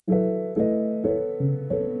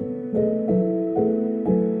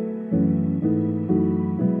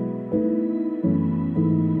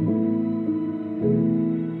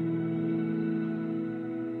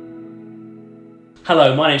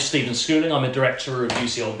Hello, my name is Stephen Schooling. I'm a director of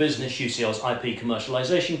UCL Business, UCL's IP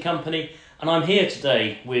commercialisation company, and I'm here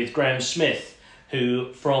today with Graham Smith,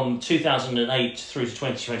 who from 2008 through to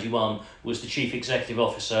 2021 was the Chief Executive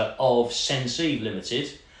Officer of Senceive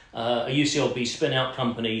Ltd, a UCLB spin-out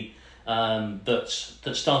company that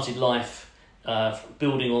started life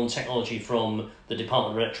building on technology from the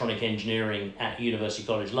Department of Electronic Engineering at University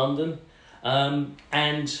College London.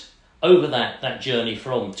 And over that journey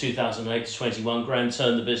from 2008 to 21, Graham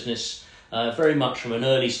turned the business very much from an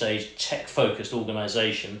early stage tech-focused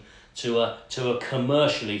organisation to a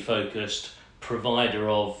commercially focused provider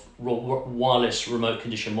of wireless remote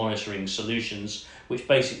condition monitoring solutions, which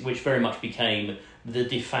very much became the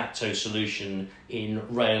de facto solution in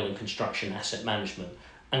rail and construction asset management.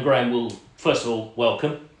 And Graham, will first of all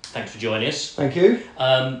welcome. Thanks for joining us. Thank you.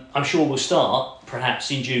 I'm sure we'll start,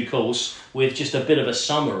 perhaps in due course, with just a bit of a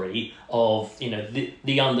summary of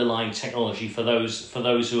the underlying technology for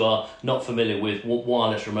those who are not familiar with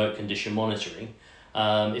wireless remote condition monitoring,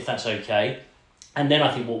 if that's okay. And then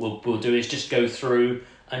I think what we'll do is just go through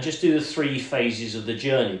and just do the three phases of the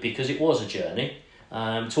journey, because it was a journey.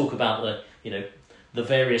 Talk about the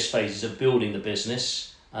various phases of building the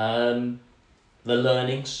business, the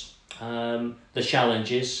learnings, the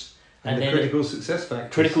challenges, and the critical success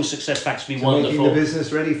factors. Critical success factors would be wonderful. Making the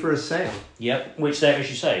business ready for a sale. Yep, which there, as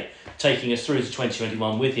you say, taking us through to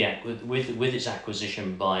 2021 with its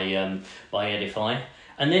acquisition by Edify,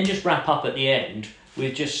 and then just wrap up at the end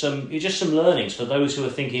with just some learnings for those who are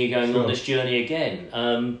thinking of going on this journey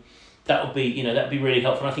again. That would be really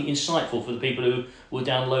helpful, and I think insightful for the people who will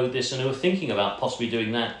download this and who are thinking about possibly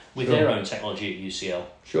doing that with their own technology at UCL.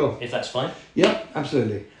 Sure. If that's fine. Yeah,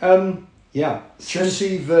 absolutely.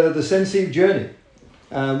 Senceive, the Senceive journey.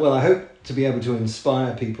 Well, I hope to be able to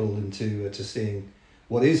inspire people into seeing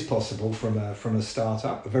what is possible from a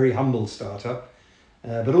startup, a very humble startup,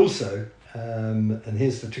 but also, and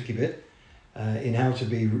here's the tricky bit, in how to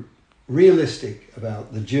be realistic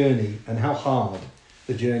about the journey and how hard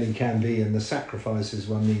the journey can be and the sacrifices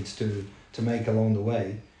one needs to make along the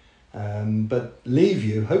way, but leave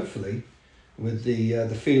you hopefully with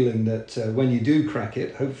the feeling that when you do crack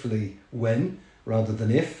it, hopefully when rather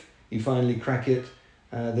than if you finally crack it,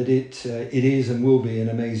 that it is and will be an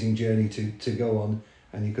amazing journey to go on,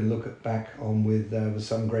 and you can look back on with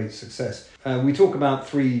some great success. We talk about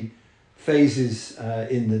three phases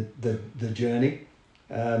in the journey.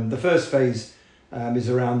 The first phase is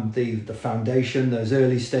around the foundation, those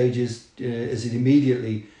early stages, as it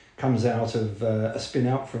immediately comes out of a spin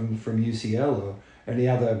out from UCL or any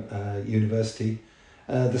other university.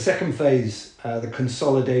 The second phase, the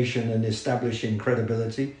consolidation and establishing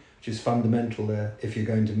credibility, which is fundamental if you're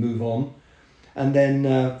going to move on. And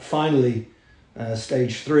then finally,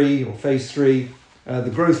 stage three or phase three,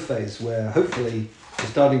 the growth phase, where hopefully you're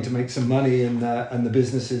starting to make some money and the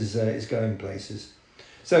business is going places.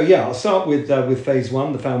 So yeah, I'll start with phase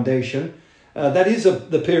one, the foundation. That is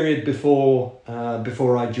the period before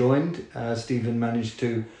I joined. Stephen managed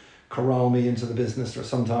to corral me into the business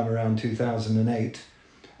sometime around 2008.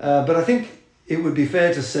 But I think it would be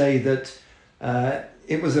fair to say that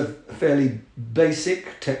it was a fairly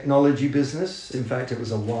basic technology business. In fact, it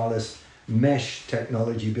was a wireless mesh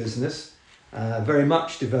technology business, very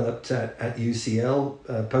much developed at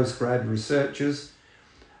UCL, postgrad researchers.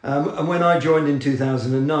 And when I joined in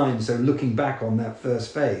 2009, so looking back on that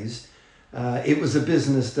first phase, it was a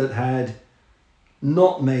business that had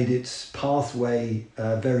not made its pathway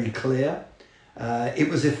very clear. It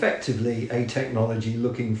was effectively a technology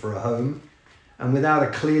looking for a home, and without a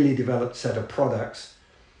clearly developed set of products,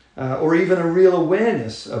 or even a real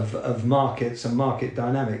awareness of markets and market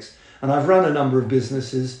dynamics. And I've run a number of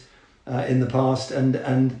businesses in the past, and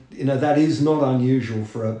that is not unusual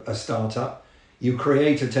for a startup. You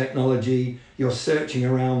create a technology, you're searching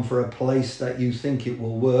around for a place that you think it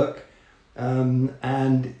will work,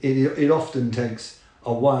 and it often takes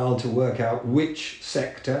a while to work out which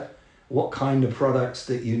sector, what kind of products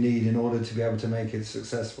that you need in order to be able to make it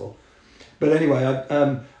successful. But anyway,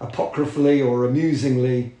 apocryphally or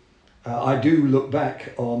amusingly, I do look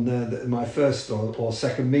back on my first or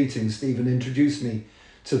second meeting. Stephen introduced me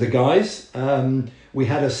to the guys. We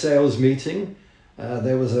had a sales meeting.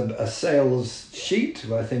 There was a sales sheet,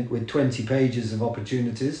 I think, with 20 pages of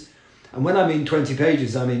opportunities. And when I mean 20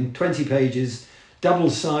 pages, I mean 20 pages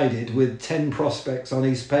double-sided with 10 prospects on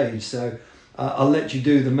each page. So I'll let you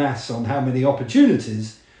do the maths on how many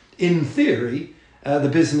opportunities, in theory, the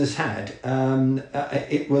business had.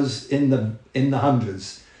 It was in the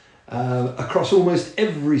hundreds. Across almost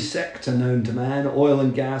every sector known to man, oil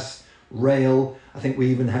and gas, rail. I think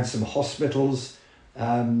we even had some hospitals,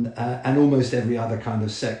 and almost every other kind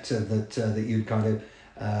of sector that you'd kind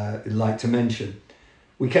of like to mention.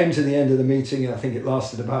 We came to the end of the meeting, and I think it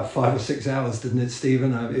lasted about 5 or 6 hours, didn't it,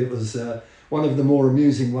 Stephen? It was one of the more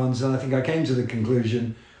amusing ones, and I think I came to the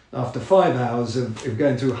conclusion after 5 hours of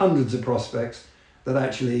going through hundreds of prospects that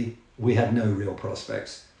actually we had no real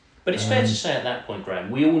prospects. But it's fair to say at that point,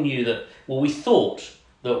 Graham, we all knew that, well, we thought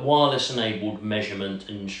that wireless-enabled measurement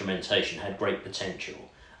and instrumentation had great potential.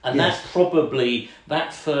 And Yes. that probably,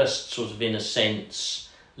 that first sort of, in a sense,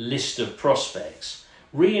 list of prospects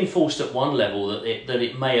reinforced at one level that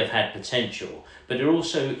it may have had potential, but it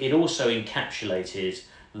also encapsulated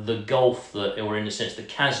the gulf that, or in a sense, the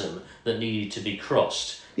chasm that needed to be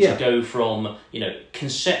crossed. Yeah. To go from,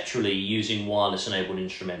 conceptually using wireless-enabled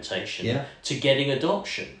instrumentation to getting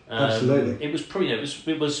adoption. Absolutely. It was pretty.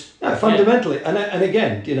 It was. No, fundamentally, and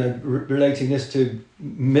again, relating this to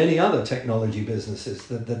many other technology businesses,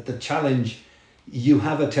 the challenge: you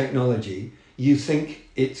have a technology, you think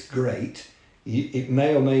it's great, it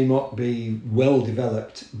may or may not be well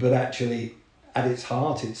developed, but actually, at its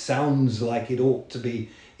heart, it sounds like it ought to be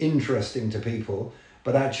interesting to people,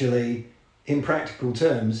 but actually, in practical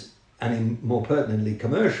terms, and in more pertinently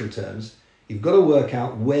commercial terms, you've got to work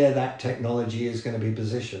out where that technology is going to be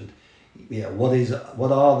positioned.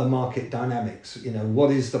 What are the market dynamics? What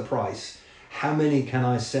is the price? How many can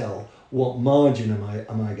I sell? What margin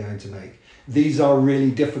am I going to make? These are really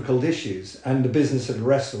difficult issues, and the business had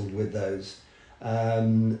wrestled with those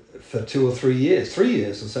for 2 or 3 years, 3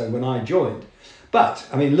 years or so when I joined. But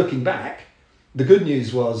looking back, the good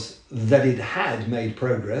news was that it had made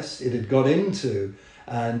progress. It had got into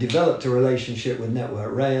and developed a relationship with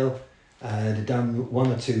Network Rail. It had done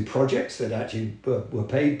 1 or 2 projects that actually were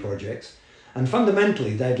paid projects. And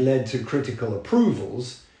fundamentally, they'd led to critical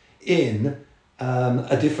approvals in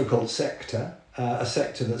a difficult sector, a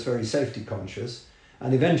sector that's very safety conscious.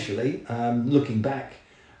 And eventually, looking back,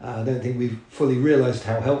 I don't think we've fully realised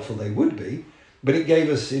how helpful they would be, but it gave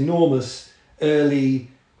us enormous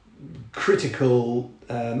critical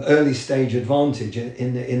early stage advantage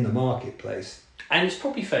in the marketplace. And it's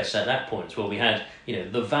probably fair to say at that point as well, we had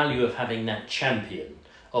the value of having that champion,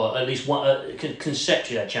 or at least one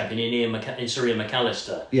conceptually that champion in Sir Ian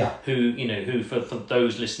McAllister. Yeah. Who for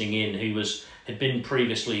those listening in, who had been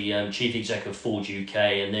previously chief exec of Ford UK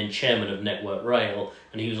and then chairman of Network Rail,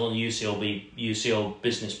 and he was on the UCL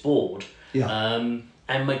business board. Yeah.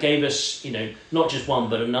 And gave us, not just one,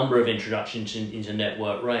 but a number of introductions into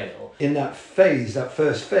Network Rail. In that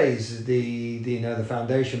first phase, the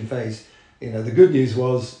foundation phase, the good news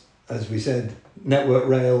was, as we said, Network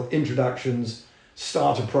Rail introductions,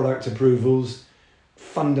 starter product approvals,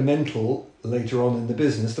 fundamental later on in the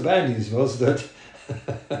business. The bad news was that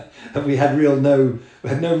we had no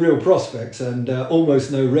real prospects and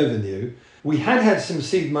almost no revenue. We had some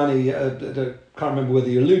seed money. I can't remember whether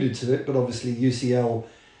you alluded to it, but obviously UCL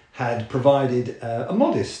had provided a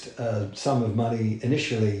modest sum of money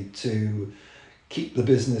initially to keep the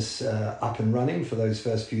business up and running for those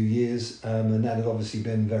first few years, and that had obviously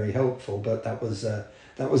been very helpful. But that was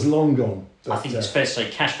long gone. But, I think it's fair to say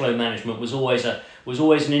cash flow management was always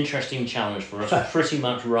an interesting challenge for us, pretty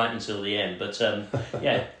much right until the end. But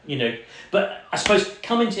But I suppose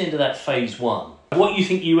coming to the end of that phase 1. What you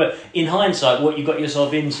think you were, in hindsight, what you got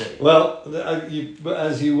yourself into? Well,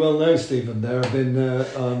 as you well know, Stephen, there have been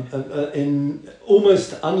in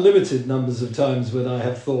almost unlimited numbers of times when I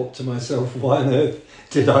have thought to myself, why on earth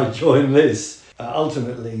did I join this?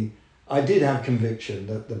 Ultimately, I did have conviction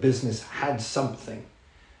that the business had something.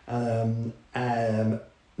 And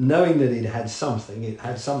knowing that it had something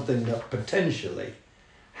that potentially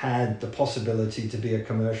had the possibility to be a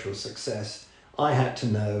commercial success, I had to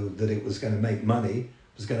know that it was going to make money,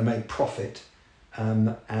 was going to make profit,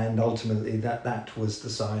 and ultimately that was the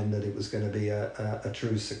sign that it was going to be a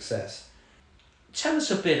true success. Tell us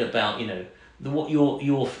a bit about what your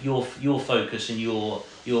focus and your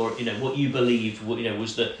what you believed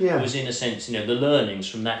was in a sense the learnings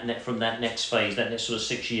from that next phase, that next sort of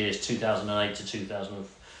 6 years, 2008 to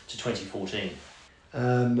 2014.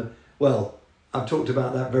 Well, I've talked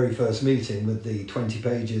about that very first meeting with the 20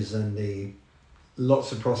 pages and the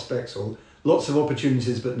lots of prospects or lots of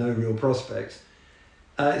opportunities but no real prospects.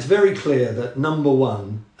 It's very clear that number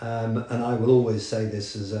one, and I will always say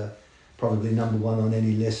this as probably number one on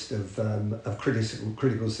any list of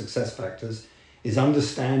critical success factors, is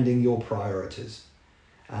understanding your priorities.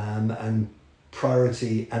 And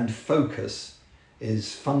priority and focus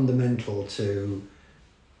is fundamental to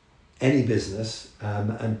any business,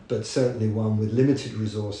 but certainly one with limited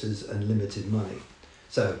resources and limited money.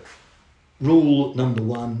 So rule number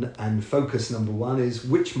one and focus number one is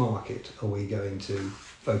which market are we going to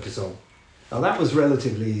focus on? Now that was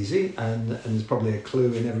relatively easy and there's probably a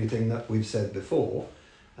clue in everything that we've said before.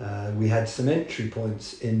 We had some entry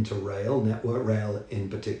points into rail, Network Rail in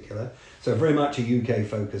particular, so very much a UK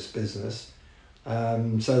focused business.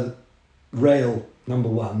 So rail number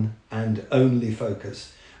one and only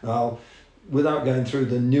focus. Now, without going through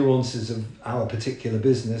the nuances of our particular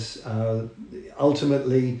business,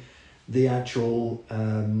 ultimately the actual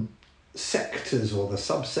sectors or the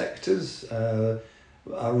subsectors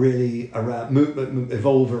are really around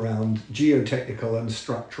evolve around geotechnical and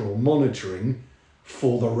structural monitoring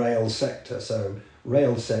for the rail sector. So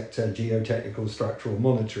rail sector, geotechnical structural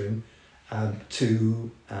monitoring,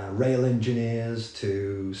 to rail engineers,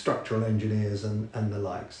 to structural engineers and the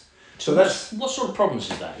likes. So that's what sort of problems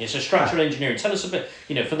is that? It's a structural engineering. Tell us a bit,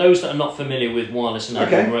 for those that are not familiar with wireless and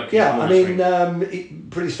monitoring.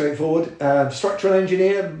 Pretty straightforward. Structural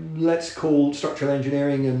engineer, let's call structural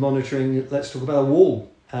engineering and monitoring, let's talk about a wall.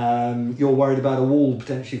 You're worried about a wall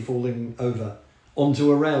potentially falling over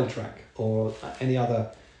onto a rail track or any other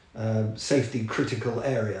safety critical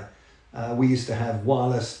area. We used to have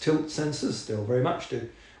wireless tilt sensors, still very much do.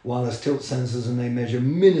 Wireless tilt sensors, and they measure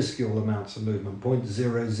minuscule amounts of movement,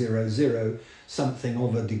 0.000 something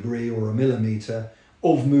of a degree or a millimeter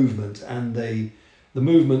of movement, and the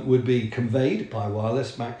movement would be conveyed by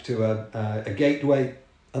wireless back to a gateway,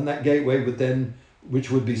 and that gateway would then, which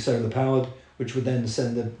would be solar powered, which would then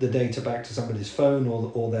send the data back to somebody's phone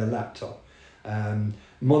or their laptop.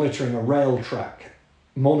 Monitoring a rail track,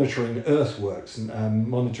 monitoring earthworks,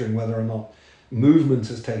 monitoring whether or not movement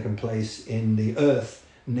has taken place in the earth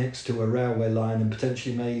next to a railway line and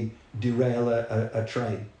potentially may derail a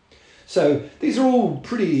train. So these are all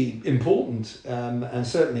pretty important and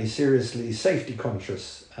certainly seriously safety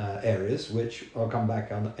conscious areas, which I'll come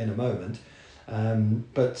back on in a moment.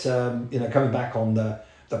 Coming back on the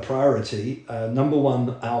priority, number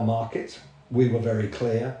one, our market, we were very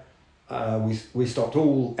clear. We stopped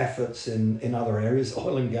all efforts in other areas,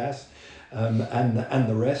 oil and gas and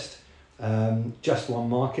the rest, just one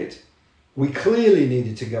market. We clearly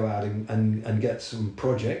needed to go out and get some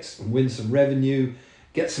projects, and win some revenue,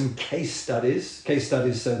 get some case studies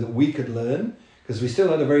so that we could learn, because we still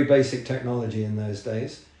had a very basic technology in those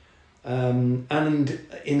days. And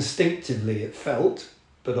instinctively it felt,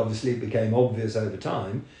 but obviously it became obvious over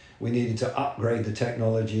time, we needed to upgrade the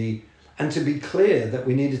technology and to be clear that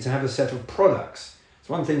we needed to have a set of products. It's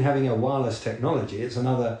one thing having a wireless technology, it's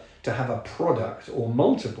another to have a product or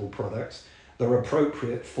multiple products that are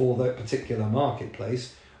appropriate for that particular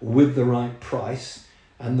marketplace with the right price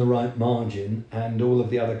and the right margin and all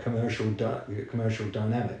of the other commercial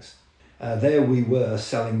dynamics. There we were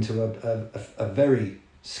selling to a very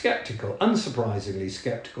skeptical, unsurprisingly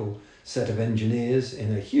skeptical set of engineers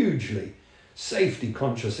in a hugely safety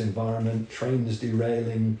conscious environment, trains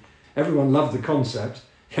derailing. Everyone loved the concept.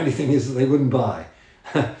 The only thing is that they wouldn't buy.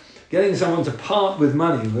 Getting someone to part with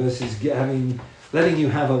money versus letting you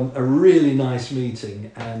have a really nice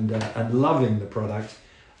meeting and loving the product.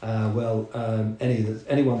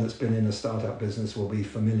 Anyone that's been in a startup business will be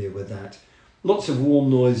familiar with that. Lots of warm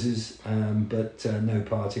noises, but no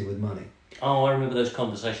parting with money. Oh, I remember those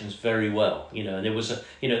conversations very well. There was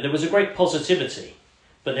a great positivity,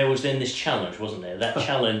 but there was then this challenge, wasn't there? That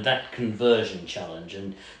challenge, that conversion challenge,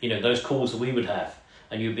 and those calls that we would have,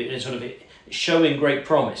 and you'd be sort of showing great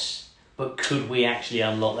promise. But could we actually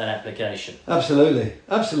unlock that application? Absolutely.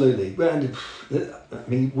 And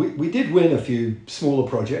we did win a few smaller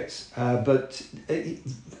projects, but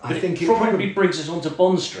I think it probably brings us onto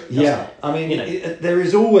Bond Street. Yeah, it? There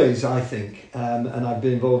is always, I think, and I've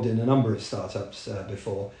been involved in a number of startups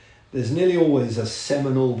before. There's nearly always a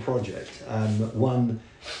seminal project. One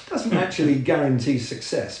doesn't actually guarantee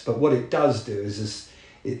success, but what it does do is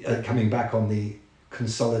coming back on the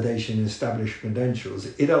consolidation and established credentials,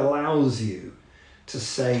 it allows you to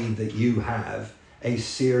say that you have a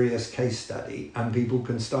serious case study and people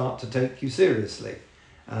can start to take you seriously.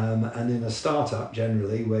 And in a startup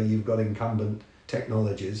generally where you've got incumbent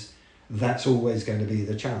technologies, that's always going to be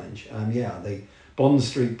the challenge. The Bond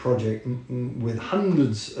Street project with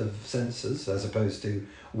hundreds of sensors as opposed to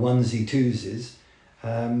onesie twosies,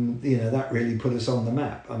 that really put us on the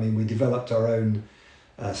map. We developed our own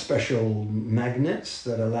special magnets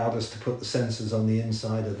that allowed us to put the sensors on the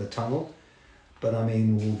inside of the tunnel. But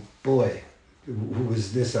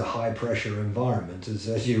was this a high pressure environment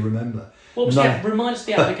as you remember? What was remind us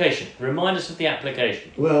the application. Remind us of the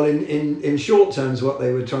application. Well, in short terms, what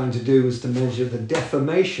they were trying to do was to measure the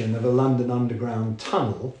deformation of a London Underground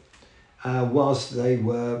tunnel whilst they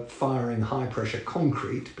were firing high pressure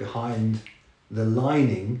concrete behind the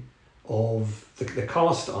lining of the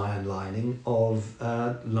cast iron lining of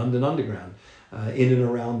London Underground in and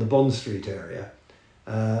around the Bond Street area.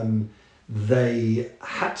 They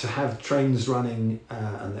had to have trains running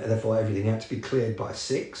and therefore everything had to be cleared by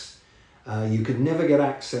 6. You could never get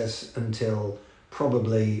access until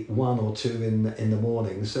probably 1 or 2 in the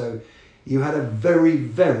morning. So you had a very,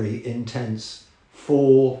 very intense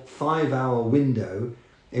 4-5 hour window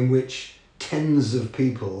in which tens of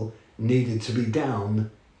people needed to be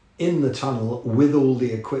down in the tunnel with all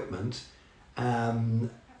the equipment,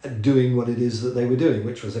 doing what it is that they were doing,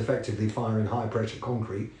 which was effectively firing high pressure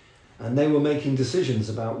concrete. And they were making decisions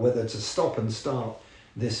about whether to stop and start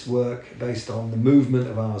this work based on the movement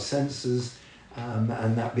of our sensors,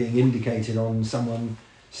 and that being indicated on someone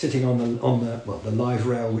sitting on the live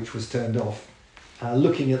rail, which was turned off,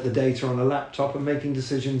 looking at the data on a laptop and making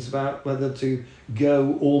decisions about whether to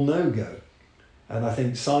go or no go. And I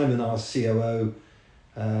think Simon, our COO,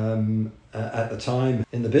 at the time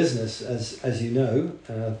in the business, as you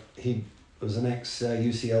know, he was an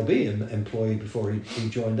ex-UCLB employee before he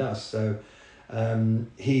joined us. So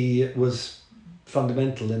he was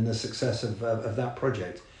fundamental in the success of that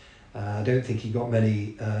project. I don't think he got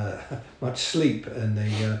much sleep in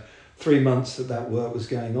the 3 months that work was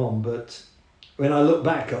going on. But when I look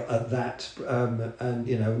back at that,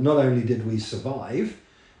 and not only did we survive,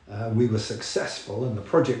 we were successful, and the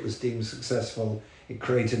project was deemed successful. It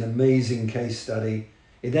created an amazing case study.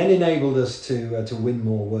 It then enabled us to win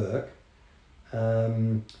more work.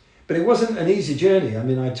 But it wasn't an easy journey. I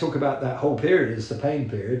mean, I talk about that whole period as the pain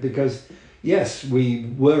period because, yes, we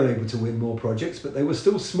were able to win more projects, but they were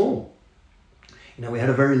still small. We had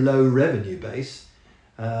a very low revenue base,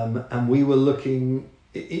 and we were looking,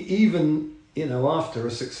 even, after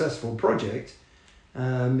a successful project,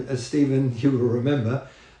 as Stephen, you will remember,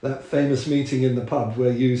 that famous meeting in the pub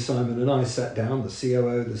where you, Simon, and I sat down, the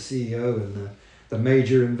COO, the CEO, and the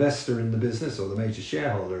major investor in the business, or the major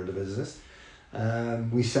shareholder in the business.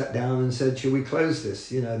 We sat down and said, shall we close this?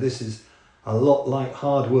 This is a lot like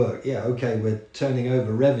hard work. Yeah, okay, we're turning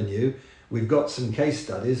over revenue. We've got some case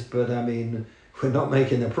studies, but I mean, we're not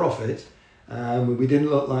making a profit. We didn't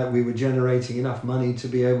look like we were generating enough money to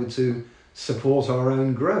be able to support our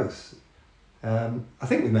own growth. I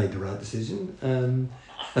think we made the right decision.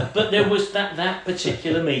 But there was that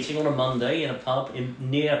particular meeting on a Monday in a pub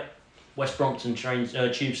near West Brompton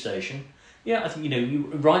tube station. Yeah, I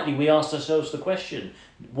think, rightly we asked ourselves the question,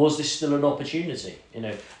 was this still an opportunity?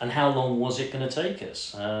 And how long was it going to take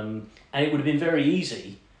us? And it would have been very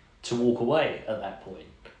easy to walk away at that point.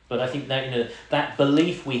 But I think that, that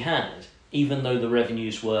belief we had, even though the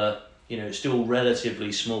revenues were, still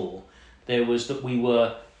relatively small, there was that we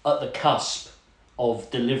were at the cusp of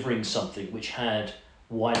delivering something which had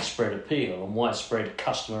widespread appeal and widespread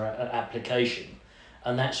customer application.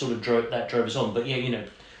 And that sort of drove us on. But yeah,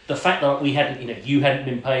 the fact that we hadn't, you hadn't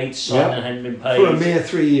been paid, Simon hadn't been paid. For a mere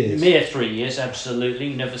 3 years. Mere 3 years, absolutely.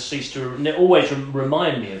 You never ceased to always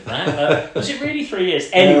remind me of that. Was it really 3 years?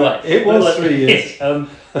 Anyway. It was 3 years.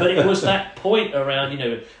 But it was that point around,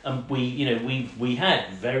 we had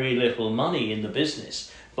very little money in the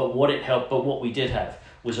business, but what we did have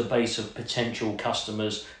was a base of potential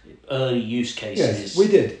customers, early use cases. Yes,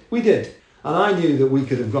 we did. And I knew that we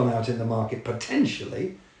could have gone out in the market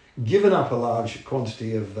potentially, given up a large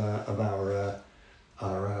quantity of our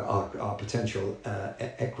potential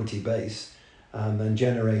equity base, and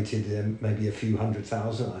generated maybe a few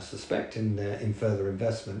 100,000, I suspect, in further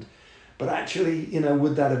investment. But actually,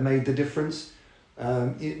 would that have made the difference?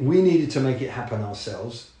 We needed to make it happen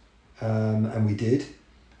ourselves, and we did.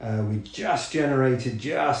 We just generated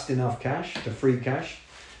just enough cash, free cash,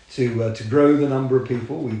 to grow the number of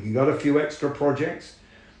people. We got a few extra projects.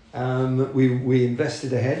 We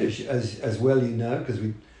invested ahead, as well, because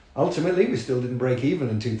we still didn't break even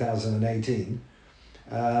in 2018.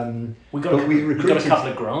 We got a couple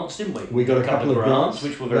of grants, didn't we? We got a couple of grants,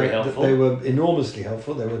 which were very helpful. They were enormously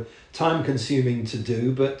helpful. They were time consuming to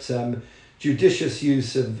do, but judicious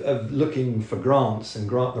use of looking for grants and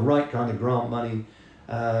the right kind of grant money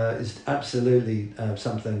is absolutely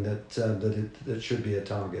something that should be a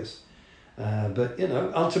target. But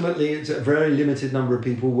ultimately it's a very limited number of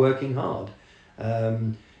people working hard.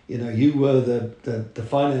 You were the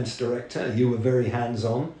finance director. You were very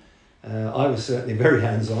hands-on. I was certainly very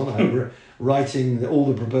hands-on. I was writing all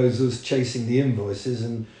the proposals, chasing the invoices,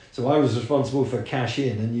 and so I was responsible for cash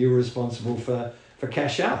in, and you were responsible for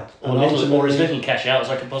cash out. Or as little cash out as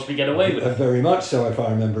I could possibly get away with. Very much so, if I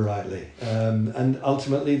remember rightly. And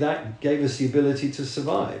ultimately that gave us the ability to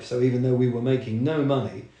survive. So even though we were making no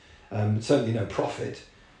money, certainly no profit,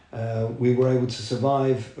 we were able to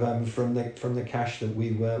survive from the cash that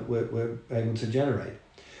we were able to generate.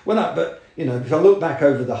 Well, but if I look back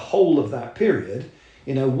over the whole of that period,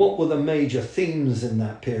 what were the major themes in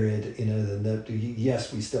that period?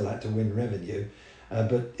 Yes, we still had to win revenue,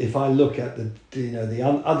 but if I look at the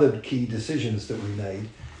other key decisions that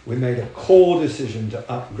we made a core decision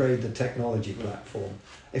to upgrade the technology platform,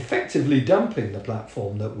 effectively dumping the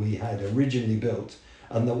platform that we had originally built,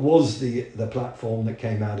 and that was the platform that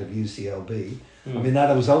came out of UCLB. I mean,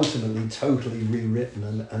 that was ultimately totally rewritten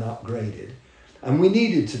and upgraded. And we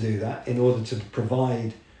needed to do that in order to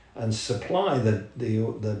provide and supply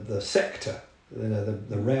the sector,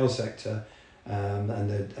 the rail sector,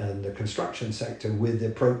 and the construction sector with the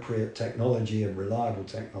appropriate technology and reliable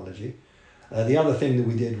technology. The other thing that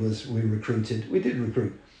we did was we did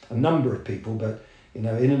recruit a number of people, but in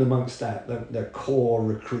and amongst that, the core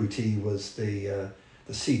recruitee was the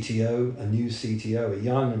CTO, a new CTO, a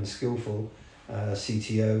young and skillful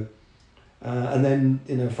CTO. And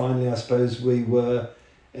then, finally, I suppose we were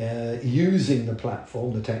using the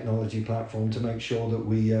platform, the technology platform, to make sure that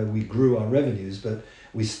we grew our revenues, but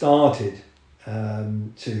we started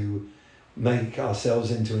to make ourselves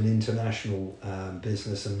into an international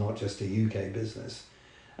business and not just a UK business.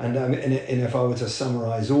 And if I were to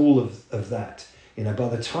summarize all of that, by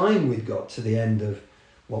the time we'd got to the end of,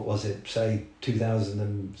 what was it, say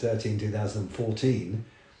 2013, 2014,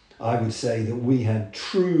 I would say that we had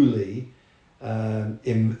truly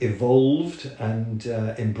evolved and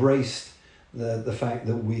embraced the fact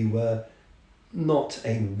that we were not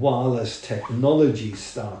a wireless technology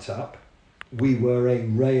startup. We were a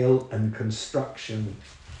rail and construction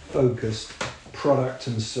focused product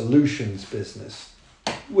and solutions business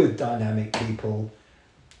with dynamic people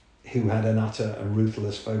who had an utter and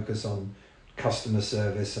ruthless focus on customer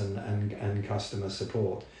service and customer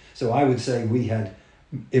support. So I would say we had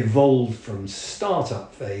evolved from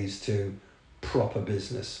startup phase to proper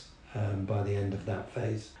business by the end of that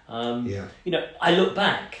phase. I look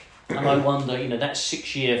back and I wonder, that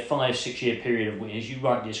 5-6 year period of, as you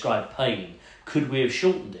rightly described, pain, could we have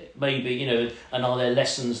shortened it? Maybe, and are there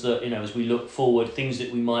lessons that, as we look forward, things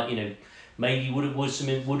that we might, maybe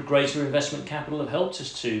would greater investment capital have helped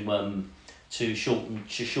us to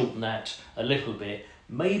shorten that a little bit?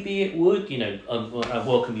 Maybe it would, I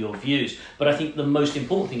welcome your views, but I think the most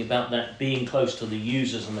important thing about that, being close to the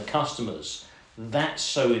users and the customers, that's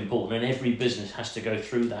so important, and every business has to go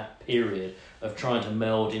through that period of trying to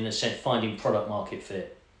meld, in a sense, finding product market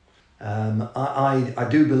fit. I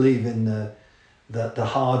do believe in the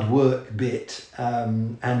hard work bit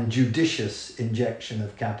and judicious injection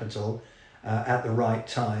of capital at the right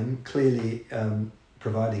time, clearly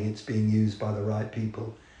providing it's being used by the right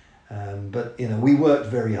people. But we worked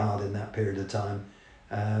very hard in that period of time.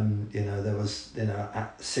 There was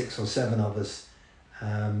 6 or 7 of us,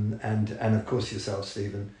 and of course yourself,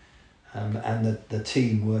 Stephen, and the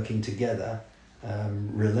team working together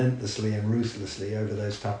relentlessly and ruthlessly over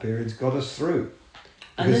those tough periods got us through.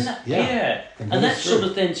 And then that sort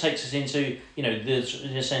of then takes us into, in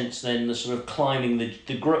a sense, then the sort of climbing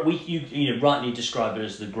the growth. You rightly describe it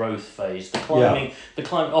as the growth phase. The climbing.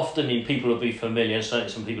 Often, people will be familiar.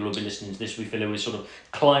 Certainly, some people will be listening to this. We feel we're sort of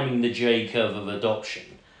climbing the J curve of adoption.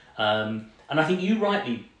 And I think you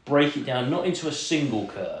rightly break it down not into a single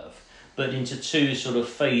curve, but into 2 sort of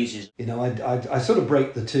phases. I sort of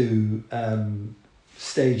break the 2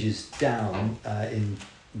 stages down in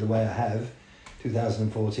the way I have.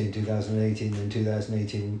 2014, 2018, and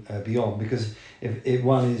 2018 beyond, because if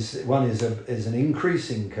one is an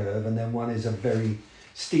increasing curve, and then one is a very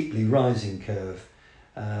steeply rising curve.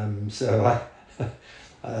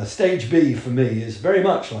 Stage B for me is very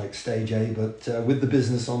much like stage A, but with the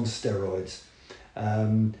business on steroids.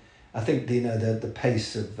 I think the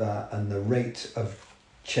pace of and the rate of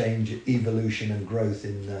change, evolution, and growth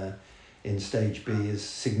in stage B is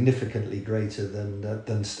significantly greater than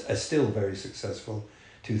a still very successful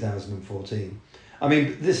 2014. I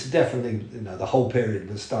mean, this definitely, the whole period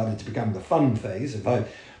was starting to become the fun phase. If I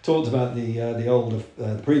talked about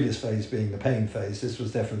the previous phase being the pain phase, this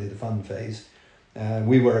was definitely the fun phase.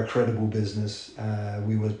 We were a credible business.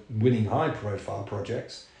 We were winning high-profile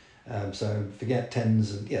projects. So forget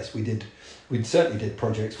tens, and yes, we certainly did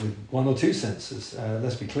projects with 1 or 2 sensors.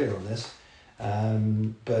 Let's be clear on this.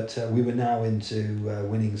 But we were now into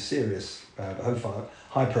winning serious,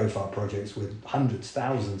 high-profile projects with hundreds,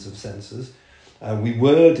 thousands of sensors. We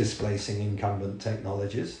were displacing incumbent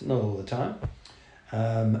technologies, not all the time.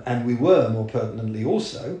 And we were, more pertinently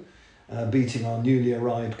also, beating our newly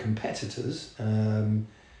arrived competitors,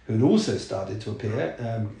 who'd also started to appear,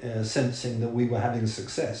 sensing that we were having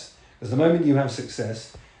success Because the moment you have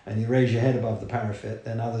success and you raise your head above the parapet,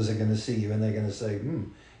 then others are going to see you and they're going to say,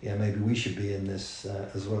 yeah, maybe we should be in this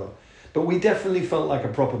as well. But we definitely felt like a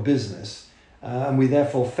proper business, and we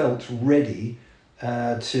therefore felt ready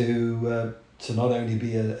to not only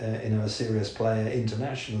be a serious player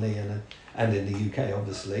internationally and in the UK,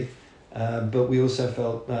 obviously, but we also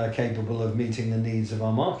felt capable of meeting the needs of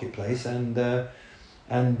our marketplace and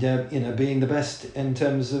being the best in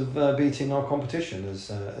terms of beating our competition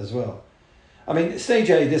as well. I mean, stage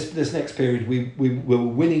A, this next period, we were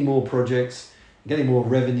winning more projects, getting more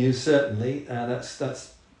revenue. Certainly,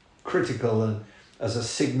 that's critical and as a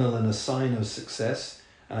signal and a sign of success.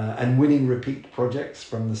 And winning repeat projects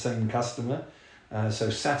from the same customer, so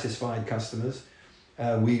satisfied customers.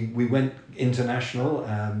 We went international.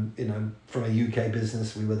 From a UK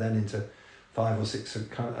business, we were then into 5 or 6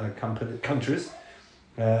 countries.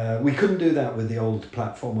 We couldn't do that with the old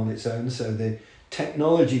platform on its own, so the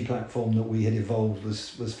technology platform that we had evolved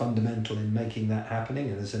was fundamental in making that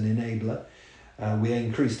happening and as an enabler. We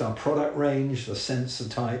increased our product range, the sensor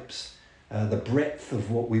types, the breadth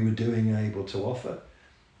of what we were doing and able to offer.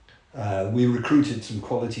 We recruited some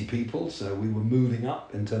quality people, so we were moving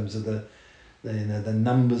up in terms of the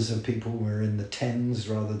numbers of people were in the tens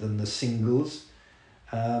rather than the singles.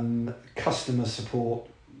 Customer support,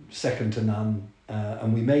 second to none,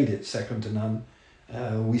 and we made it second to none.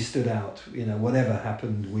 We stood out. Whatever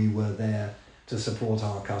happened, we were there to support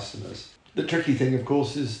our customers. The tricky thing, of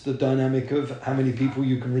course, is the dynamic of how many people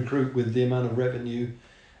you can recruit with the amount of revenue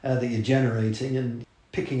that you're generating, and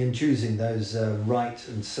picking and choosing those right,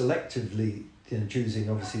 and selectively choosing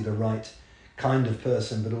obviously the right kind of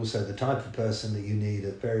person, but also the type of person that you need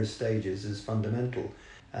at various stages is fundamental.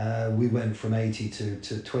 We went from 80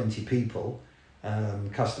 to 20 people.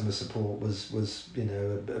 Customer support was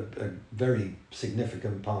a very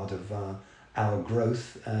significant part of our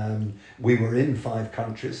growth. We were in 5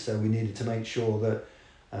 countries, so we needed to make sure that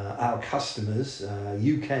our customers,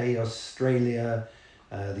 UK, Australia,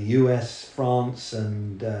 the US, France,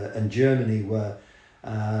 and Germany were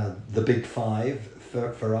the big 5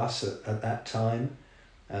 for us at that time.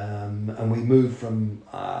 And we moved from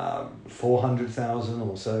 400,000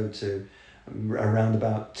 or so to around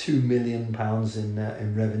about £2 million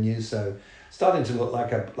in revenue. So starting to look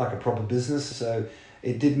like a proper business. So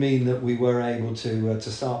it did mean that we were able to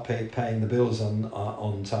start paying the bills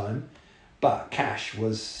on time, but cash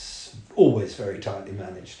was always very tightly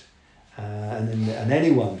managed. And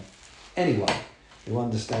anyone who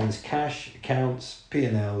understands cash, accounts,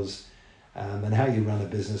 P&Ls, and how you run a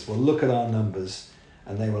business will look at our numbers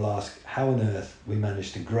and they will ask how on earth we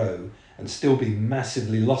managed to grow and still be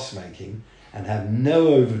massively loss-making and have no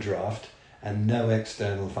overdraft and no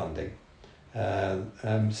external funding.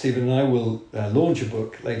 Stephen and I will launch a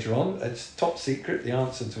book later on. It's top secret, the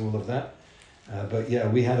answer to all of that. But yeah,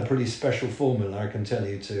 we had a pretty special formula, I can tell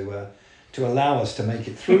you, to allow us to make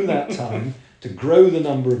it through that time, to grow the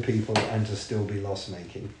number of people and to still be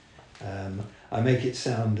loss-making. I make it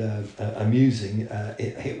sound amusing.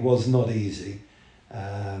 It was not easy.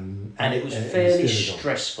 And it was fairly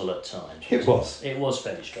stressful at times. It was. It was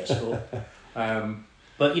fairly stressful.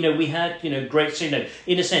 But we had great. So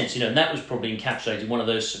in a sense, and that was probably encapsulated. One of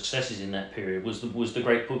those successes in that period was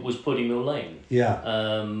Pudding Mill Lane.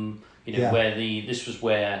 Yeah. Where this was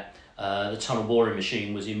where the tunnel boring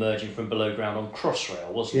machine was emerging from below ground on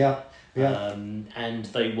Crossrail, wasn't it? Yeah. And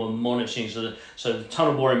they were monitoring. So the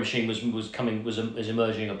tunnel boring machine was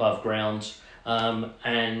emerging above ground,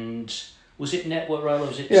 and. Was it Network Rail or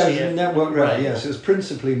was it? Yeah, it was Network Rail. Yes, it was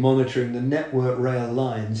principally monitoring the Network Rail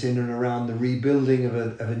lines in and around the rebuilding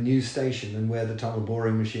of a new station and where the tunnel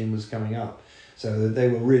boring machine was coming up. So they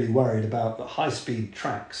were really worried about the high-speed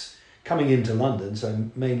tracks coming into London, so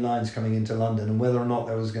main lines coming into London, and whether or not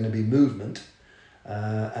there was going to be movement.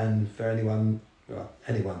 And for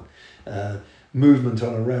movement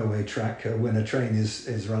on a railway track when a train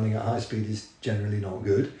is running at high speed is generally not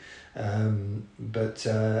good. But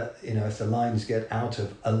if the lines get out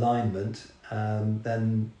of alignment,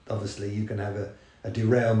 then obviously you can have a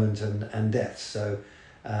derailment and death. So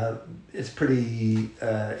it's pretty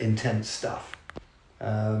intense stuff.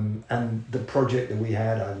 And the project that we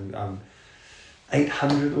had,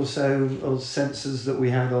 800 or so of sensors that we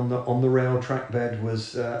had on the rail track bed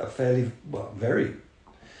was a very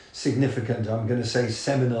significant, I'm going to say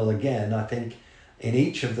seminal again. I think in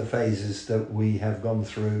each of the phases that we have gone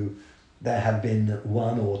through, there have been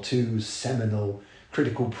 1 or 2 seminal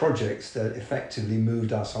critical projects that effectively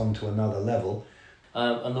moved us onto another level.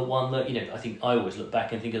 And the one that, I think I always look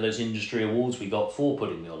back and think of those industry awards we got for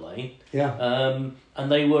Pudding Mill Lane. Yeah.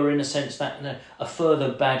 And they were, in a sense, that a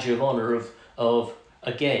further badge of honour of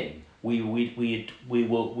again, we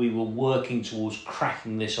were working towards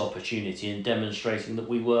cracking this opportunity and demonstrating that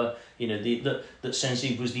we were, that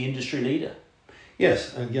Senceive was the industry leader.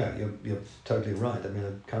 Yes, and yeah, you're totally right. I mean,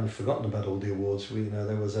 I've kind of forgotten about all the awards.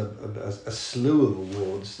 There was a slew of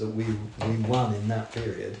awards that we won in that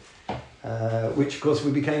period, which of course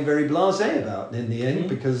we became very blasé about in the end,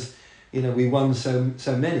 because we won so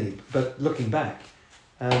many. But looking back,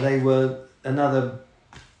 they were another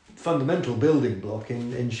fundamental building block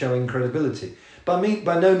in showing credibility. By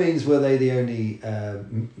no means were they the only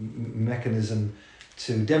mechanism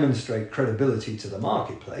to demonstrate credibility to the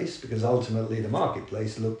marketplace, because ultimately the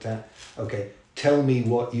marketplace looked at, okay, tell me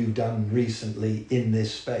what you've done recently in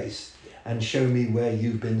this space and show me where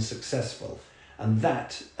you've been successful. And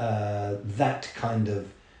that kind of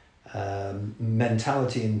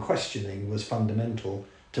mentality and questioning was fundamental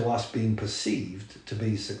to us being perceived to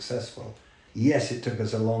be successful. Yes, it took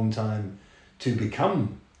us a long time to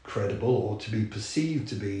become credible or to be perceived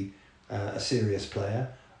to be a serious player,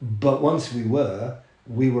 but once we were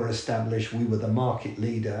established, we were the market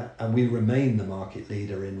leader, and we remain the market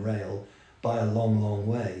leader in rail by a long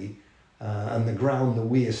way. And the ground that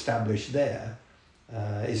we established there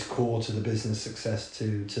is core to the business success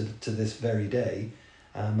to this very day,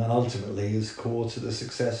 and ultimately is core to the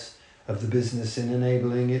success of the business in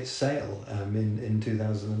enabling its sale in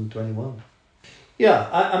 2021. Yeah,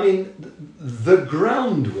 I mean, the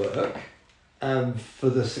groundwork for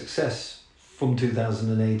the success from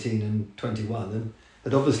 2018 and 21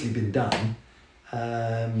 had obviously been done,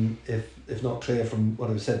 if not clear from what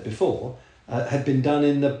I've said before, had been done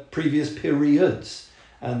in the previous periods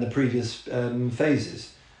and the previous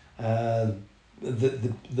phases. The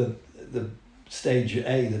stage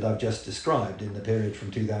A that I've just described in the period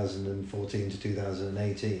from 2014 to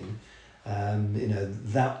 2018,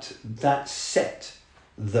 that set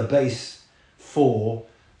the base for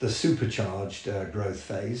the supercharged growth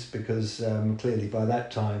phase, because clearly by that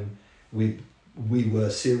time we were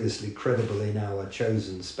seriously credible in our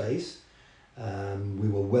chosen space. We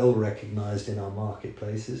were well recognised in our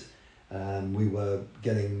marketplaces. We were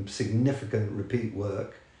getting significant repeat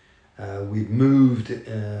work. We've moved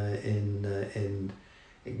in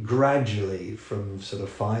gradually from sort of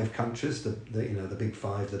 5 countries, the big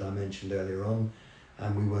 5 that I mentioned earlier on,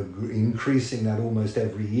 and we were increasing that almost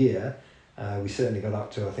every year. We certainly got up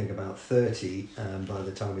to, I think, about 30 by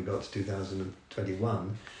the time we got to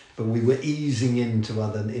 2021, but we were easing into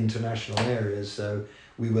other international areas, so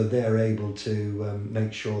we were there able to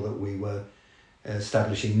make sure that we were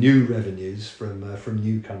establishing new revenues from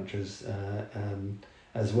new countries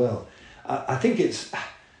as well. I think it's,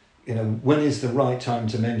 when is the right time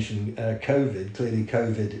to mention COVID? Clearly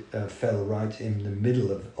COVID fell right in the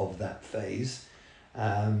middle of that phase.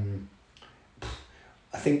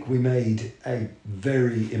 I think we made a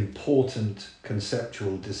very important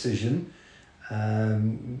conceptual decision,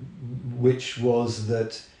 which was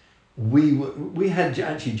that we had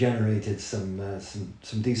actually generated some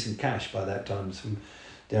decent cash by that time, some,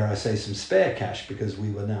 dare I say, some spare cash, because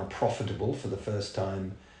we were now profitable for the first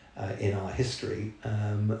time in our history,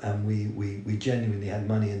 and we genuinely had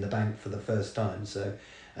money in the bank for the first time, so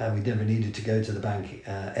we never needed to go to the bank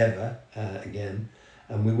ever again,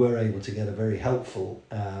 and we were able to get a very helpful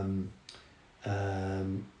loan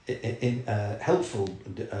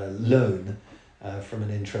from an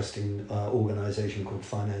interesting organisation called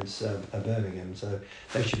Finance Birmingham. So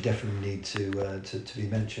they should definitely need to be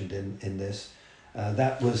mentioned in this.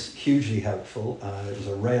 That was hugely helpful. It was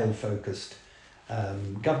a rail-focused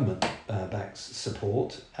government-backed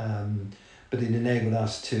support, but it enabled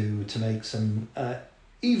us to make some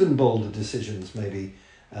even bolder decisions maybe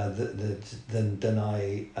than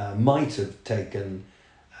I might have taken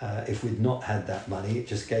if we'd not had that money. It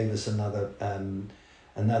just gave us another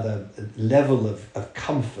level of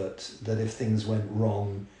comfort that if things went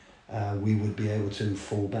wrong, we would be able to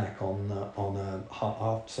fall back on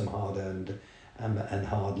some hard-earned and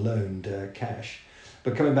hard-loaned cash.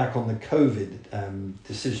 But coming back on the COVID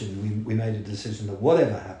decision, we made a decision that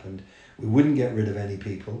whatever happened, we wouldn't get rid of any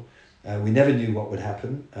people. We never knew what would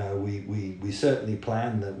happen. We certainly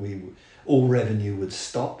planned that all revenue would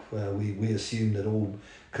stop. We assumed that all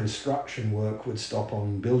construction work would stop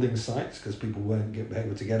on building sites because people weren't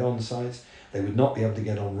able to get on sites. They would not be able to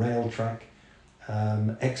get on rail track,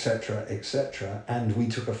 etc., etc. And we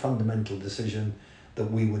took a fundamental decision that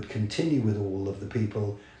we would continue with all of the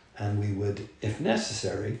people, and we would, if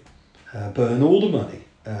necessary, burn all the money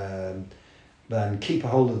and keep a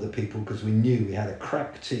hold of the people, because we knew we had a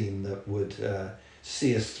crack team that would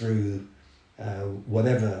see us through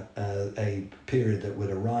whatever a period that would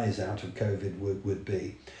arise out of COVID would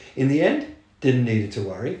be. In the end, didn't need to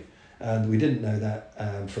worry. And we didn't know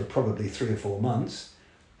that for probably 3 or 4 months.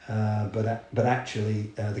 But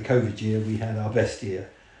actually, the COVID year, we had our best year.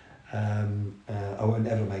 I won't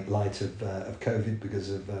ever make light of COVID because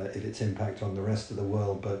of its impact on the rest of the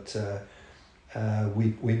world, but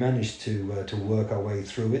we managed to work our way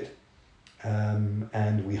through it,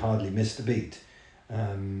 and we hardly missed a beat.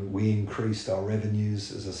 We increased our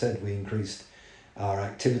revenues, as I said, we increased our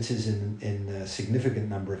activities in a significant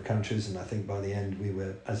number of countries, and I think by the end we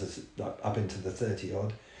were, as I said, up into the 30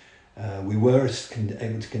 odd. We were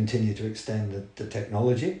able to continue to extend the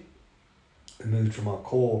technology. We moved from our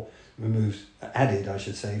core, added, I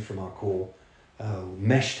should say, from our core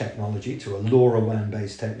mesh technology to a LoRaWAN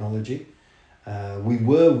based technology. We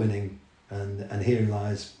were winning, and here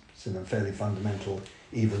lies some fairly fundamental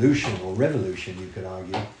evolution or revolution, you could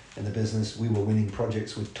argue, in the business. We were winning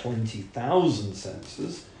projects with 20,000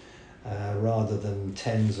 sensors rather than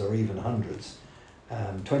tens or even hundreds.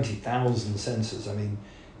 20,000 sensors. I mean,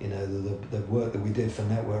 you know, the work that we did for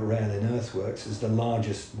Network Rail in Earthworks is the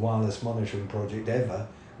largest wireless monitoring project ever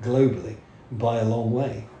globally by a long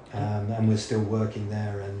way. And we're still working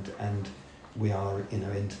there, and we are, you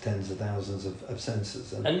know, into tens of thousands of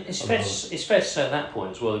sensors. And it's fair to say at that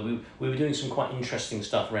point as well, we were doing some quite interesting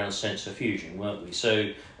stuff around sensor fusion, weren't we?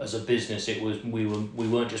 So as a business, we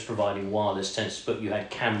weren't just providing wireless sensors, but you had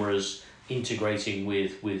cameras integrating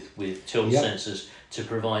with tilt sensors to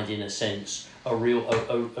provide, in a sense, a highly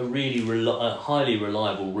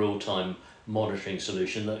reliable real-time monitoring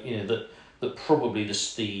solution that probably the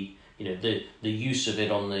use of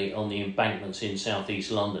it on the embankments in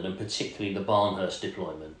southeast London, and particularly the Barnhurst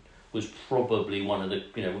deployment, was probably one of the,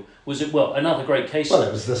 another great case. Well,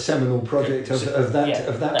 it was the seminal project of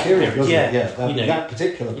that period, wasn't it? That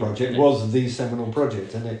particular project was the seminal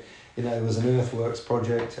project, and it was an Earthworks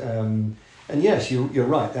project. And yes, you're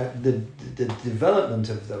right. That the development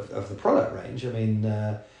of the product range. I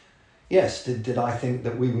mean, yes, did I think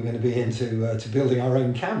that we were going to be into to building our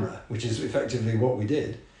own camera, which is effectively what we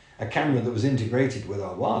did, a camera that was integrated with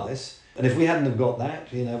our wireless. And if we hadn't have got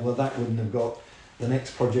that, that wouldn't have got the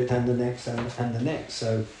next project and the next and the next.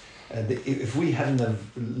 So if we hadn't have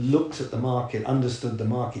looked at the market, understood the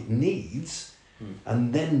market needs,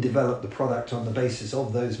 and then developed the product on the basis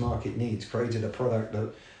of those market needs, created a product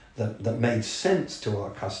that made sense to our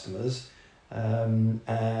customers,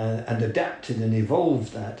 and adapted and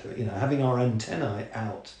evolved that, having our antennae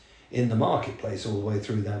out in the marketplace all the way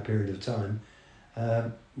through that period of time,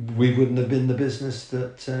 we wouldn't have been the business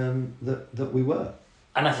that we were.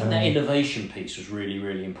 And I think that innovation piece was really,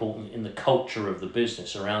 really important in the culture of the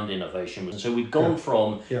business around innovation. And so we've gone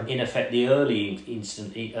from, in effect, the early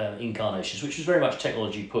incarnations, which was very much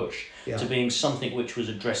technology push, to being something which was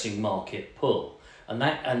addressing market pull. And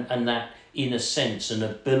that, in a sense, an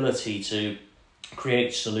ability to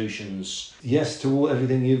create solutions. Yes, to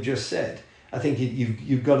everything you've just said. I think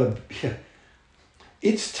you've got to.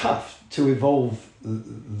 It's tough to evolve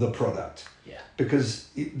the product. Because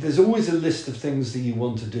there's always a list of things that you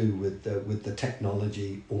want to do with the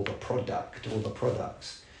technology or the product or the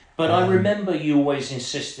products. But I remember you always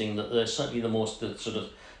insisting that there's certainly a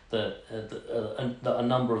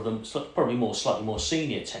number of them, probably slightly more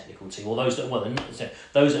senior technical team, or those that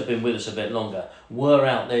have been with us a bit longer, were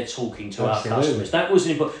out there talking to our customers. That was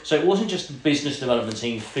important. So it wasn't just the business development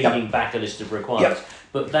team feeding back a list of requirements,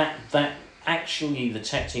 but that actually the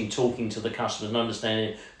tech team talking to the customers and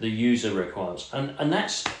understanding the user requirements, and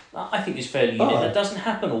that's, I think, is fairly unique. That doesn't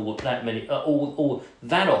happen all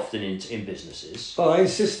that often in businesses. Well, I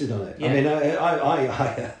insisted on it. I mean,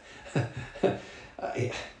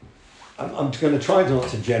 I'm going to try not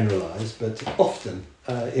to generalise, but often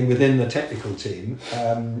within the technical team,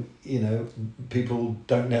 people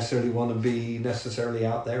don't necessarily want to be necessarily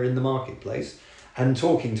out there in the marketplace and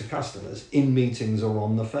talking to customers in meetings or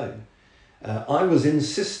on the phone. I was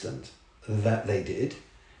insistent that they did,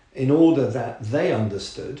 in order that they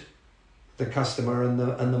understood the customer and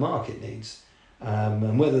the market needs,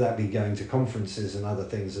 and whether that be going to conferences and other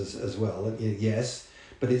things as well. Yes,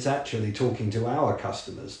 but it's actually talking to our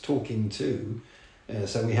customers, talking to.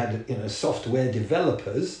 So we had software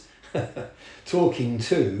developers talking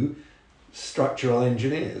to structural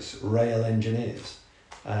engineers, rail engineers.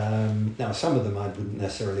 Now some of them I wouldn't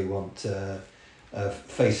necessarily want.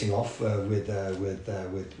 Facing off with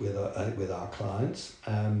our clients,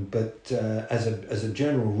 but as a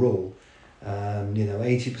general rule,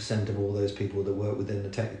 80% of all those people that work within the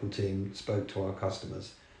technical team spoke to our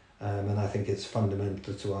customers, and I think it's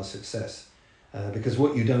fundamental to our success, because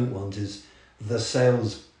what you don't want is the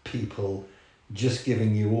sales people just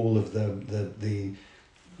giving you all of the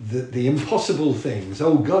impossible things.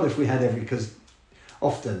 Oh God, if we had because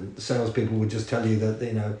often salespeople would just tell you that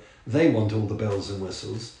they want all the bells and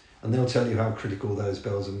whistles, and they'll tell you how critical those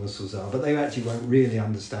bells and whistles are, but they actually won't really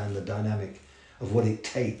understand the dynamic of what it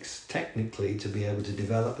takes technically to be able to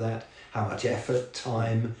develop that, how much effort,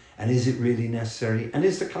 time, and is it really necessary, and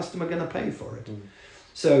is the customer going to pay for it?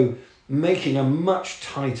 So making a much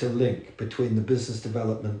tighter link between the business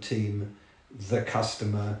development team, the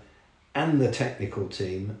customer, and the technical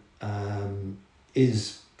team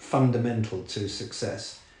is fundamental to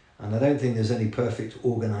success. And I don't think there's any perfect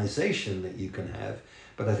organization that you can have,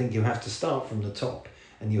 but I think you have to start from the top,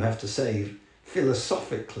 and you have to say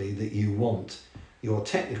philosophically that you want your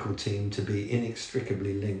technical team to be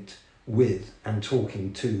inextricably linked with and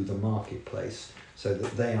talking to the marketplace so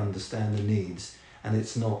that they understand the needs, and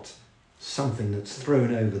it's not something that's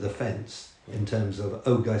thrown over the fence in terms of,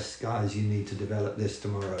 oh guys, you need to develop this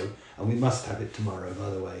tomorrow, and we must have it tomorrow, by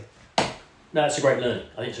the way. No, it's a great learning.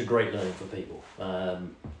 I think it's a great learning for people.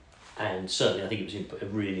 And certainly I think it was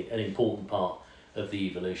really an important part of the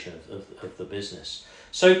evolution of the business.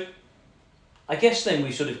 So I guess then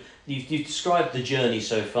you've described the journey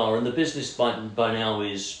so far, and the business by now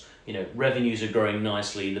is, revenues are growing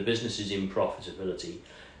nicely, the business is in profitability,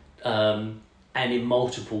 and in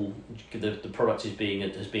multiple, the product is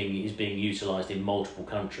being utilised in multiple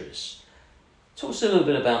countries. Talk to us a little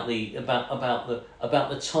bit about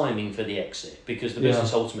the timing for the exit, because the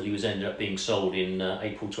business ultimately ended up being sold in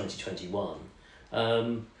April 2021.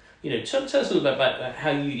 Tell us a little bit about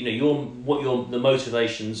how the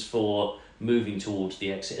motivations for moving towards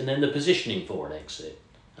the exit, and then the positioning for an exit.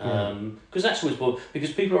 Because that's always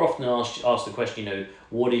because people are often asked the question,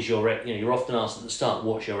 what is your, you're often asked at the start,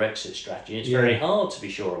 what's your exit strategy? And it's very hard to be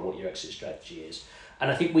sure of what your exit strategy is. And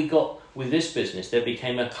I think with this business, there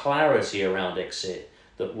became a clarity around exit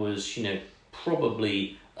that was,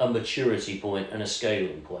 probably a maturity point and a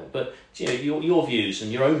scaling point. But, your views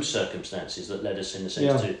and your own circumstances that led us, in a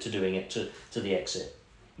sense, to doing it, to the exit.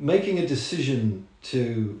 Making a decision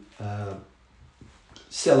to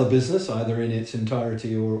sell a business, either in its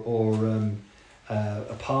entirety or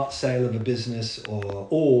a part sale of a business,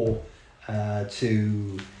 or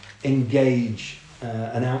to engage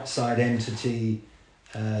an outside entity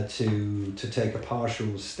to take a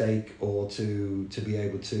partial stake, or to be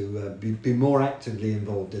able to be more actively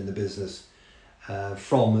involved in the business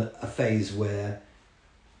from a phase where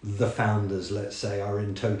the founders, let's say, are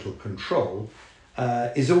in total control,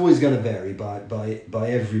 is always going to vary by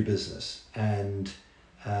every business, and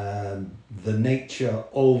the nature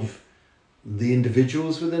of the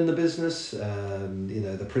individuals within the business,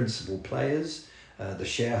 the principal players, the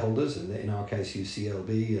shareholders, and in our case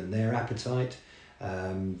UCLB, and their appetite,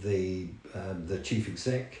 the chief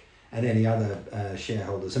exec, and any other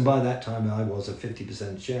shareholders. And by that time I was a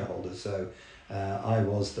 50% shareholder, so I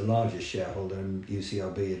was the largest shareholder, and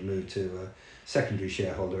UCLB had moved to a secondary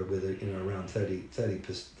shareholder with around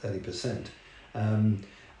 30%.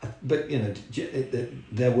 But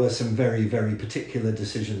there were some very, very particular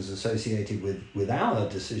decisions associated with our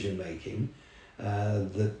decision making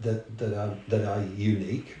that are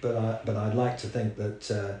unique. But I'd like to think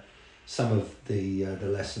that some of the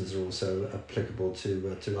lessons are also applicable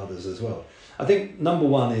to others as well. I think number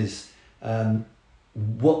one is,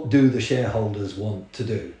 what do the shareholders want to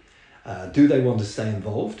do? Do they want to stay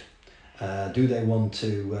involved? Do they want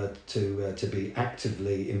to be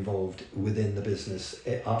actively involved within the business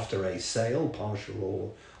after a sale,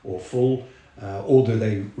 partial or full, or do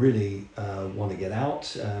they really want to get out?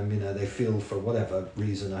 They feel, for whatever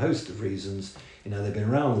reason, a host of reasons, they've been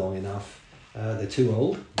around long enough. They're too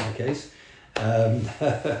old, in my case.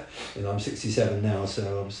 I'm 67 now,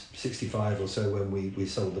 so I was 65 or so when we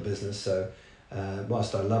sold the business. So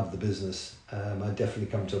whilst I love the business, I'd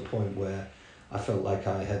definitely come to a point where I felt like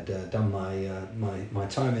I had done my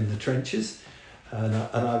time in the trenches, and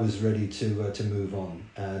I was ready to move on.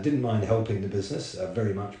 Didn't mind helping the business,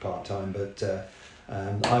 very much part-time, but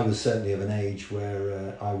I was certainly of an age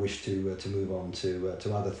where I wished to move on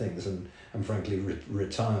to other things, and frankly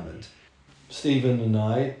retirement. Stephen and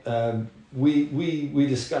I, we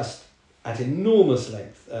discussed at enormous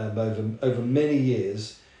length over many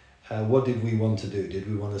years, what did we want to do? Did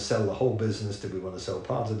we want to sell the whole business? Did we want to sell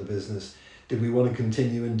part of the business? Did we want to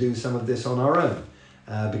continue and do some of this on our own?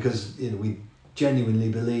 Because we genuinely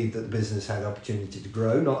believed that the business had opportunity to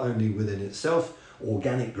grow, not only within itself,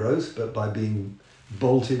 organic growth, but by being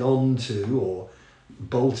bolted on to or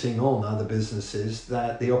bolting on other businesses,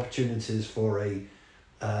 that the opportunities for a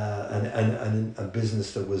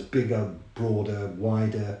business that was bigger, broader,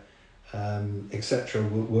 wider, etc.,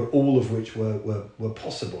 were all of which were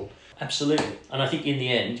possible. Absolutely, and I think in the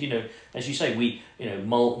end, as you say, we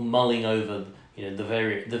mulling over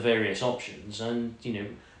the various options, and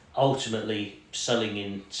ultimately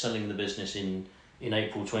selling the business in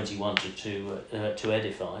April 21 to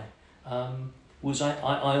Edify, was I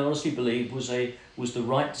honestly believe was the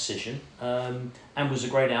right decision, and was a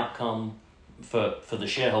great outcome for the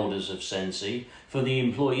shareholders of Senceive, for the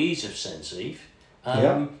employees of Senceive,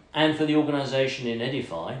 and for the organisation in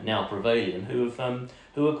Edify, now Prevailing, who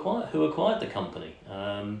acquired the company,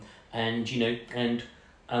 and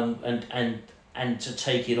to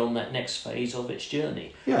take it on that next phase of its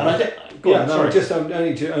journey.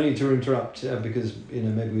 Only to interrupt, because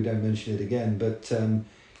maybe we don't mention it again, but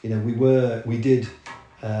we did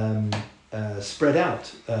spread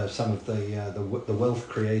out some of the wealth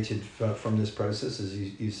created from this process, as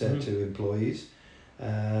you said, to employees.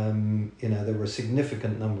 There were a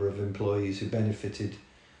significant number of employees who benefited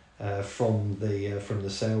from the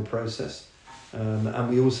sale process, and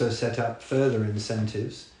we also set up further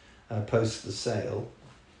incentives post the sale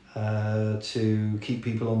to keep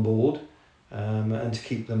people on board, and to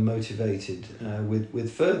keep them motivated with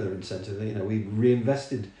further incentive. We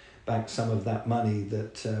reinvested back some of that money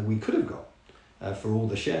that we could have got for all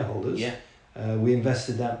the shareholders. Yeah. We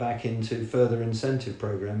invested that back into further incentive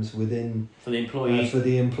programs for the employees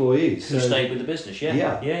who stayed with the business.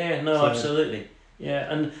 Absolutely.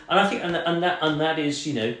 And I think that is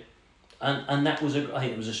and that was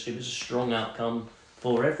it was a strong outcome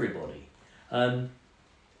for everybody.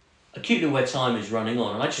 Acutely aware time is running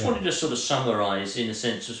on, and I just wanted to sort of summarise in a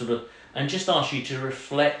sense of and just ask you to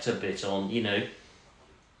reflect a bit on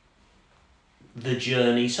the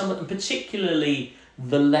journey, some of them, particularly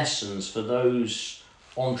the lessons for those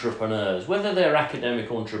entrepreneurs, whether they're academic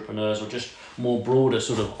entrepreneurs or just more broader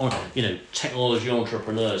sort of technology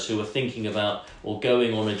entrepreneurs who are thinking about or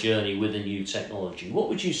going on a journey with a new technology. What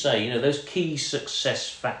would you say, those key success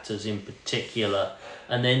factors in particular,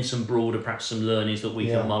 and then some broader, perhaps some learnings that we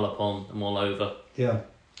can mull upon and mull over?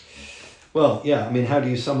 Well, how do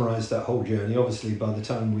you summarise that whole journey? Obviously, by the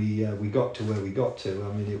time we got to where we got to,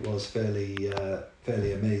 it was fairly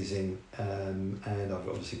amazing, and I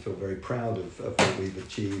obviously feel very proud of what we've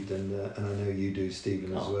achieved, and I know you do,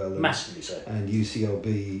 Stephen, as well. Massively so. And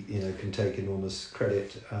UCLB, can take enormous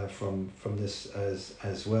credit from this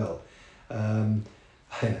as well. I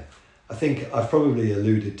think I've probably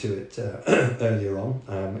alluded to it earlier on.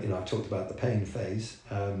 I've talked about the pain phase,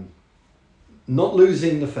 not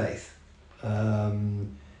losing the faith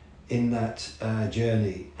in that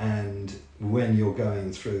journey, and when you're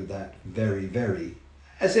going through that very, very,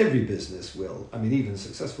 as every business will, even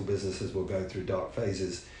successful businesses will go through dark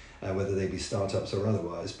phases, whether they be startups or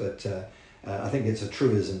otherwise, but I think it's a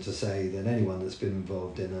truism to say that anyone that's been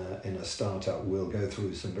involved in a startup will go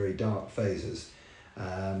through some very dark phases,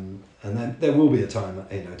 and then there will be a time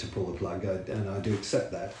to pull the plug, and I do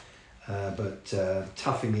accept that, but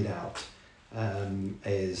toughing it out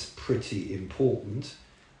is pretty important,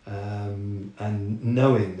 and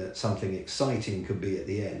knowing that something exciting could be at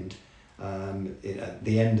the end, at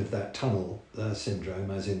the end of that tunnel syndrome,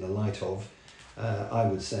 as in the light of, I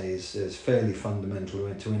would say is fairly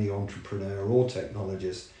fundamental to any entrepreneur or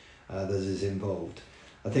technologist that is involved.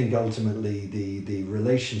 I think ultimately the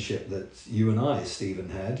relationship that you and I, Stephen,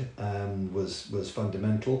 had was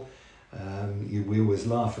fundamental. We always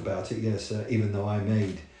laugh about it, yes, even though I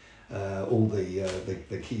made all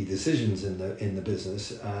the key decisions in the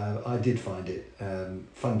business, I did find it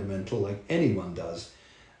fundamental, like anyone does,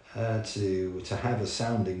 to have a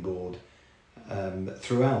sounding board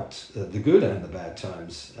throughout the good and the bad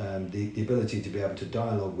times. The ability to be able to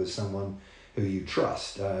dialogue with someone who you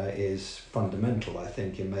trust is fundamental, I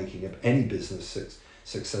think, in making any business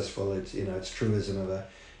successful. It's truism of a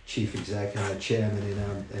chief exec and a chairman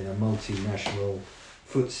in a multinational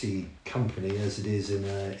FTSE company as it is in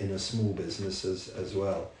a small business as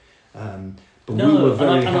well. But we were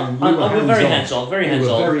very hands-on. Very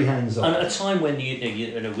hands-on. And at a time when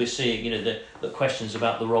we're seeing the questions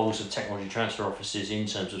about the roles of technology transfer offices in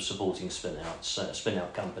terms of supporting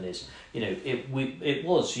spin-out companies. It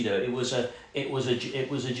was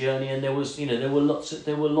a journey, and there were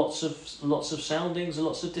lots of soundings and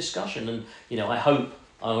lots of discussion, and I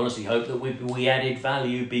honestly hope that we added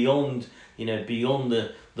value beyond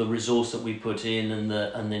the resource that we put in, and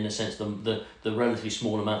in a sense the relatively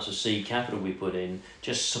small amounts of seed capital we put in,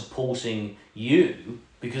 just supporting you,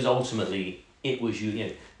 because ultimately it was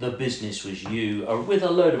you, the business was you, with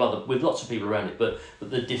with lots of people around it, but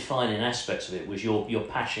the defining aspects of it was your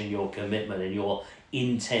passion, your commitment, and your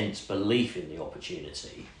intense belief in the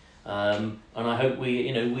opportunity. And I hope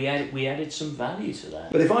we added some value to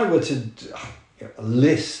that. But if I were to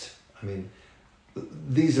list,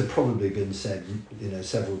 these have probably been said,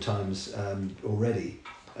 several times already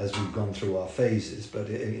as we've gone through our phases, but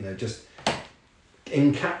just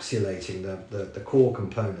encapsulating the core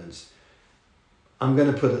components. I'm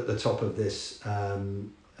going to put at the top of this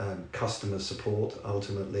customer support.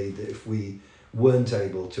 Ultimately, that if we weren't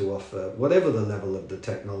able to offer whatever the level of the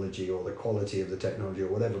technology or the quality of the technology or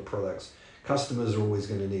whatever products, customers are always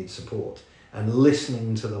going to need support. And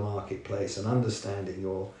listening to the marketplace and understanding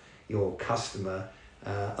your customer,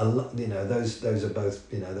 those are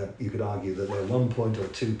both, you could argue that they're 1 point or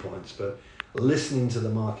 2 points, but listening to the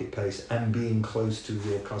marketplace and being close to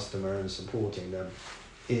your customer and supporting them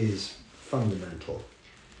is fundamental.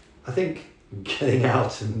 I think getting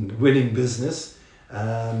out and winning business,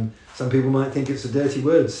 some people might think it's a dirty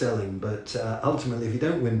word, selling, but ultimately if you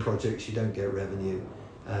don't win projects, you don't get revenue,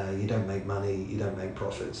 you don't make money, you don't make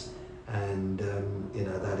profits, and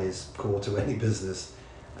that is core to any business.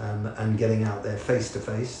 And getting out there face to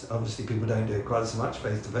face, obviously people don't do it quite so much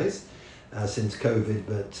face to face since COVID,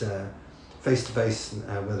 but face to face,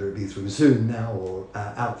 whether it be through Zoom now or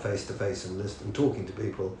out face to face and talking to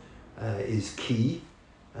people is key,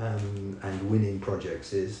 and winning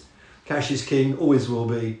projects is. Cash is king, always will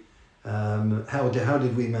be. How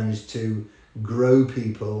did we manage to grow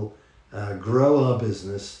people, grow our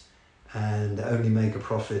business, and only make a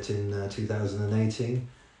profit in 2018?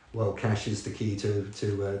 Well, cash is the key to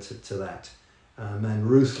that, and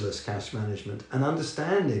ruthless cash management and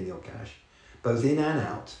understanding your cash, both in and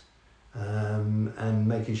out, and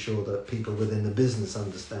making sure that people within the business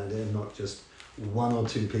understand it and not just 1 or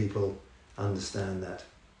 2 people understand that.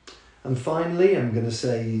 And finally, I'm going to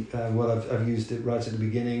say what I've used it right at the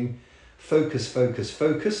beginning: focus, focus,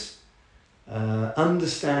 focus.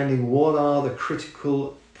 Understanding what are the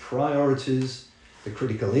critical priorities, the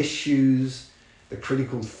critical issues, the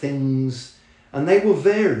critical things, and they will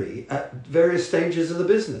vary at various stages of the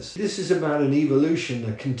business. This is about an evolution,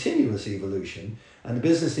 a continuous evolution, and the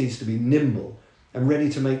business needs to be nimble and ready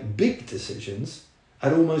to make big decisions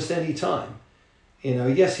at almost any time.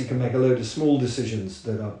 Yes, you can make a load of small decisions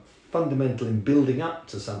that are fundamental in building up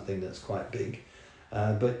to something that's quite big,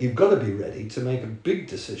 but you've got to be ready to make a big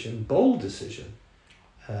decision, bold decision.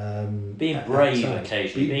 Being brave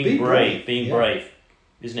occasionally, being brave,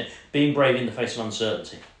 isn't it? Being brave in the face of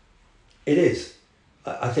uncertainty. It is.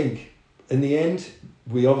 I think in the end,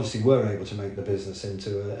 we obviously were able to make the business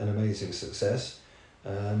into an amazing success,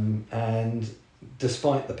 and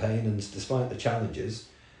despite the pain and despite the challenges,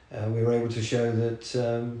 we were able to show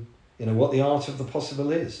that what the art of the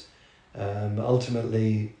possible is.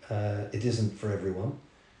 Ultimately, it isn't for everyone,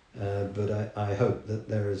 but I hope that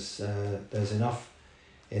there's enough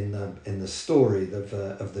in the story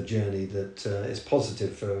of the journey that is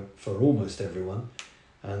positive for almost everyone,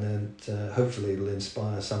 and then hopefully it'll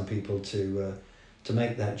inspire some people to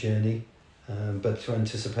make that journey, but to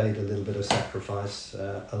anticipate a little bit of sacrifice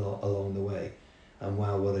along the way. And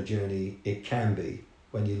wow, what a journey it can be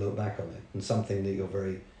when you look back on it, and something that you're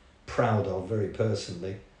very proud of, very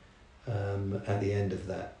personally, at the end of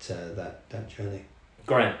that journey.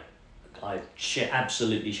 Graham, I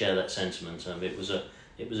absolutely share that sentiment. It was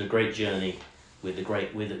a great journey with a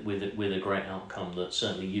great outcome that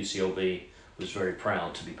certainly UCLB was very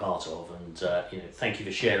proud to be part of. And thank you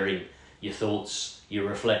for sharing your thoughts, your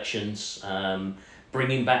reflections,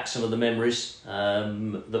 bringing back some of the memories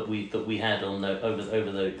that we had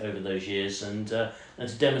over those years, and to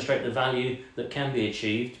demonstrate the value that can be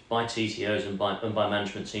achieved by TTOs and by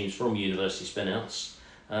management teams from university spinouts.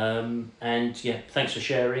 Thanks for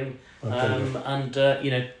sharing.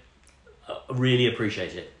 I really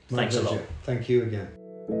appreciate it. Thanks a lot. Thank you again.